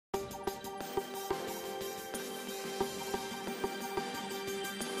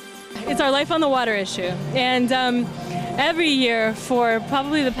it's our Life on the Water issue. And every year for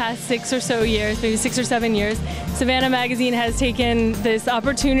probably the past 6 or so years, maybe 6 or 7 years, Savannah Magazine has taken this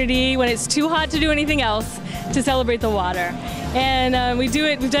opportunity when it's too hot to do anything else to celebrate the water. And we've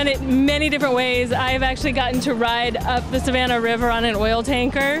done it many different ways. I've actually gotten to ride up the Savannah River on an oil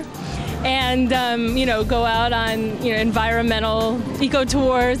tanker and go out on environmental eco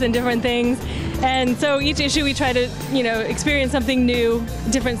tours and different things. And so each issue we try to experience something new,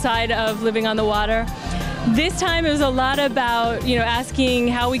 different side of living on the water. This time it was a lot about asking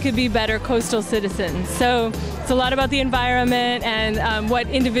how we could be better coastal citizens. So it's a lot about the environment and what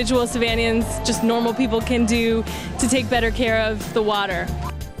individual Savannahans, just normal people, can do to take better care of the water.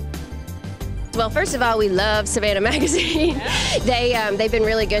 Well, first of all, we love Savannah Magazine. They've been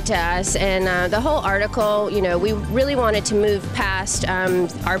really good to us, and the whole article, we really wanted to move past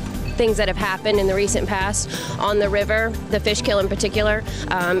our things that have happened in the recent past on the river, the fish kill in particular,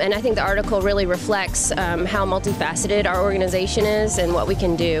 and I think the article really reflects how multifaceted our organization is and what we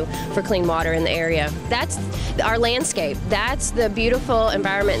can do for clean water in the area. That's our landscape. That's the beautiful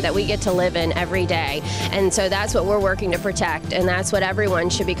environment that we get to live in every day, and so that's what we're working to protect, and that's what everyone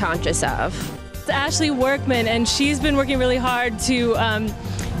should be conscious of. It's Ashley Workman, and she's been working really hard to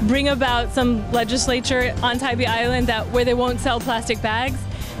bring about some legislature on Tybee Island where they won't sell plastic bags.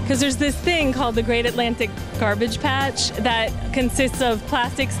 Because there's this thing called the Great Atlantic Garbage Patch that consists of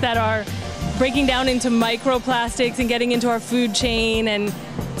plastics that are breaking down into microplastics and getting into our food chain, and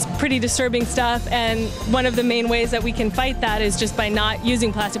it's pretty disturbing stuff. And one of the main ways that we can fight that is just by not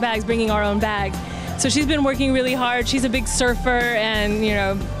using plastic bags, bringing our own bags. So she's been working really hard. She's a big surfer and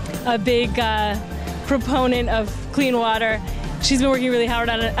a big proponent of clean water. She's been working really hard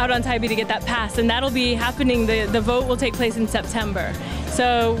out on Tybee to get that passed, and that'll be happening. The vote will take place in September.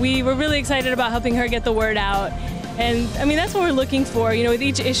 So we were really excited about helping her get the word out. And I mean, that's what we're looking for. With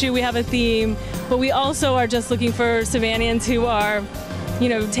each issue we have a theme, but we also are just looking for Savannahans who are,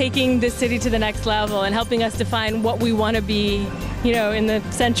 taking this city to the next level and helping us define what we want to be, in the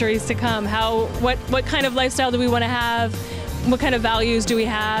centuries to come. What kind of lifestyle do we want to have? What kind of values do we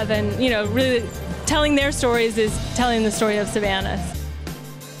have? And, really telling their stories is telling the story of Savannah.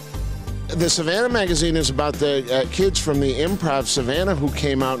 The Savannah Magazine is about the kids from the Improv Savannah who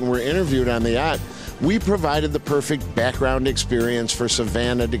came out and were interviewed on the yacht. We provided the perfect background experience for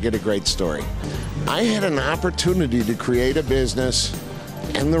Savannah to get a great story. I had an opportunity to create a business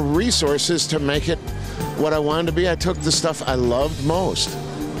and the resources to make it what I wanted to be. I took the stuff I loved most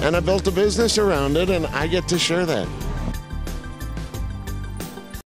and I built a business around it, and I get to share that.